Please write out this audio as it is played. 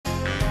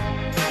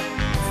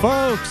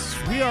Folks,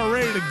 we are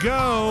ready to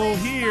go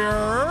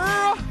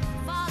here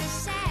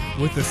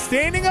with the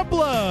staining of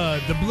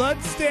blood, the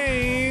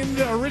Bloodstained,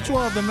 a ritual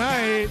of the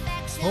night.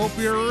 Hope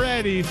you're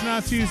ready. It's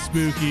not too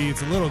spooky.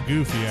 It's a little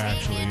goofy,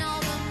 actually.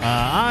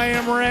 I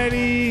am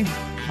ready.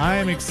 I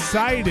am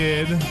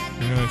excited.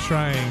 I'm going to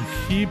try and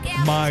keep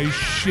my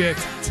shit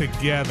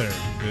together.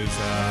 Is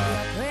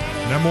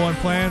number one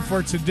plan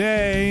for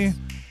today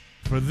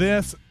for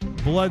this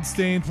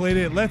Bloodstained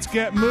playdate. Let's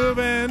get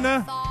moving.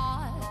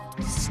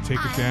 Let's take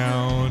it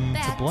down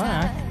to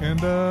black and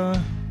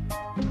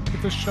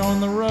get the show on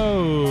the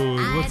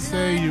road. What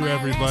say you,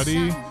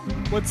 everybody?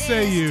 What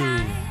say you?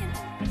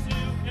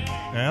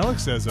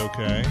 Alex says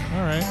okay.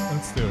 All right,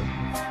 let's do it.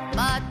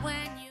 But when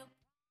you...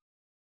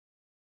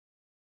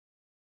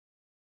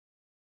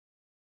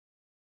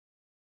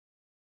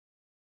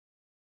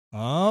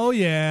 Oh,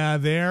 yeah,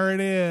 there it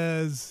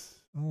is.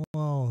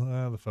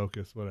 Well, the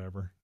focus,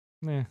 whatever.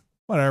 Yeah.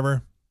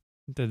 Whatever.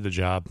 Did the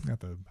job. Got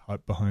the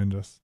hut behind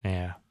us.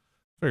 Yeah.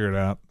 Figured it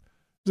out.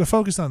 There's a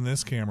focus on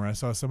this camera. I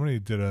saw somebody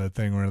did a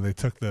thing where they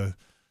took the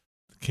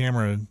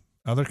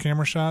other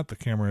camera shot, the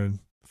camera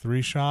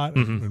 3 shot,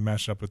 and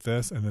matched up with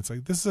this. And it's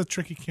like, this is a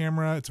tricky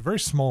camera. It's a very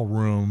small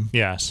room.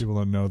 Yes. People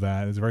don't know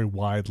that. It's a very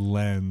wide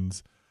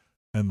lens.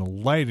 And the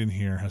light in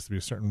here has to be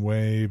a certain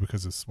way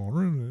because it's a small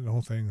room. The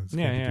whole thing is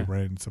going to be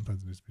bright and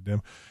sometimes it needs to be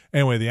dim.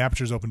 Anyway, the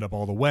aperture's opened up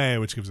all the way,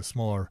 which gives a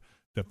smaller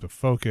depth of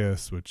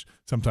focus, which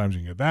sometimes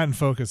you can get that in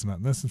focus and not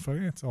in this in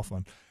focus. It's all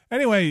fun.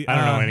 Anyway, I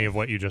don't know any of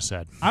what you just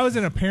said. I was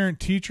in a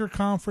parent-teacher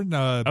conference.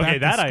 I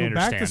understand.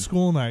 Back to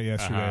school night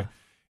yesterday,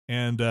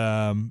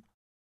 and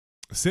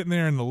sitting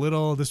there in the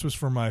little. This was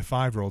for my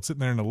 5-year-old. Sitting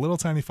there in a little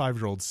tiny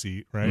 5-year-old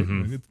seat. Right,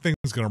 the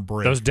thing's gonna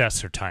break. Those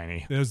desks are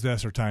tiny. Those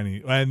desks are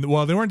tiny, and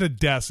well, they weren't the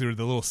desks. They were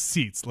the little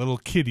seats, little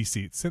kiddie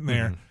seats, sitting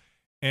there.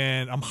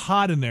 And I'm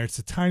hot in there. It's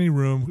a tiny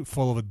room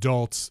full of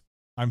adults.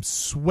 I'm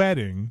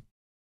sweating,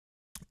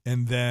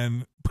 and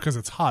then because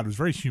it's hot, it was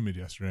very humid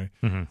yesterday,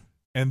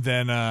 and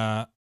then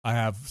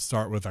I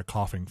start with a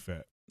coughing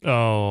fit.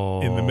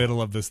 Oh. In the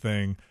middle of this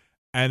thing.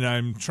 And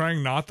I'm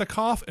trying not to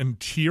cough and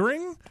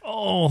tearing.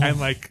 Oh. And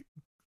like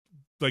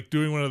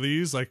doing one of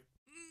these, like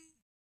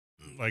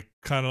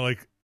kind of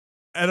like,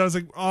 and I was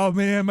like, oh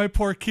man, my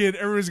poor kid.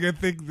 Everyone's going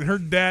to think her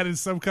dad is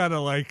some kind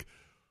of like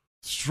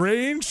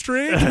strange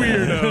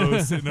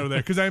weirdo sitting over there.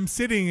 Because I'm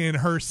sitting in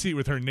her seat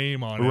with her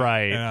name on it.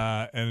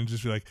 Right. And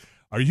just be like,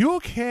 are you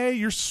okay?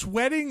 You're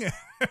sweating.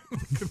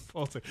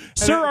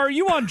 Sir, are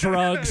you on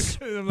drugs?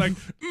 I'm like,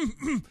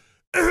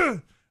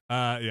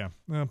 yeah.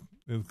 Well,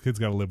 the kid's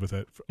got to live with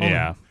it.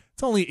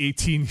 It's only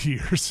 18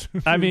 years.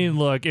 I mean,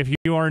 look, if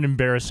you aren't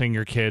embarrassing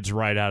your kids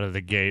right out of the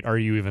gate, are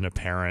you even a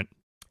parent?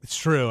 It's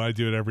true. I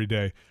do it every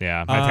day.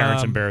 Yeah, my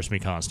parents embarrass me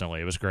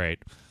constantly. It was great.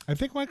 I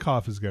think my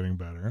cough is getting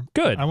better.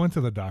 Good. I went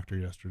to the doctor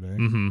yesterday.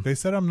 They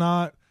said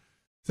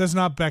it's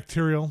not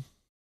bacterial.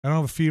 I don't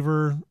have a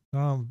fever. I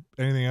don't have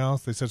anything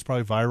else. They said it's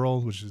probably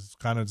viral, which is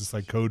kind of just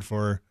like code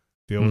for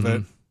deal with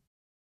it,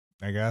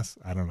 I guess.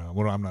 I don't know.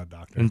 Well, I'm not a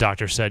doctor. And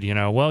doctor said,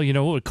 what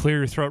would clear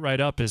your throat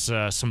right up is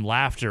some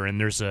laughter. And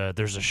there's a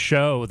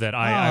show that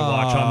I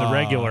watch on the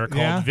regular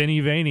called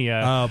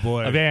VinnyVania. Oh,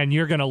 boy. Man,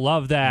 you're going to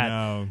love that.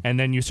 No. And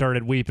then you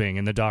started weeping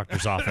in the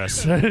doctor's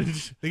office.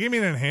 They gave me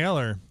an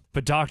inhaler.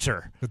 But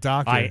doctor,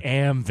 I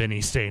am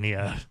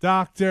VinnyStania.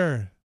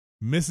 Doctor,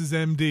 Mrs.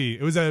 MD.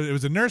 It was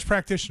a nurse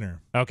practitioner.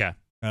 Okay.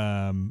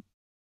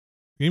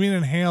 Gave me an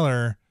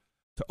inhaler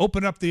to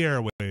open up the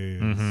airways.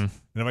 And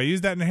if I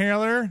used that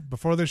inhaler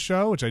before this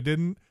show, which I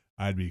didn't,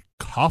 I'd be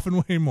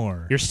coughing way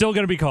more. You're still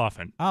going to be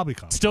coughing. I'll be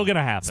coughing. Still going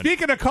to happen.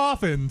 Speaking of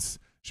coffins,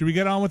 should we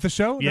get on with the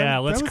show? Yeah,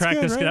 let's crack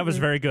this. Right? That was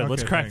very good. Okay,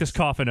 let's crack this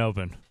coffin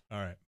open. All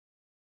right.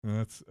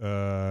 Let's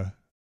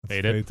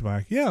fade it.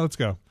 Yeah, let's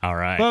go. All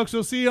right. Folks,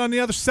 we'll see you on the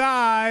other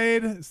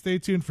side. Stay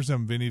tuned for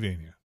some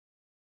VinnyVania.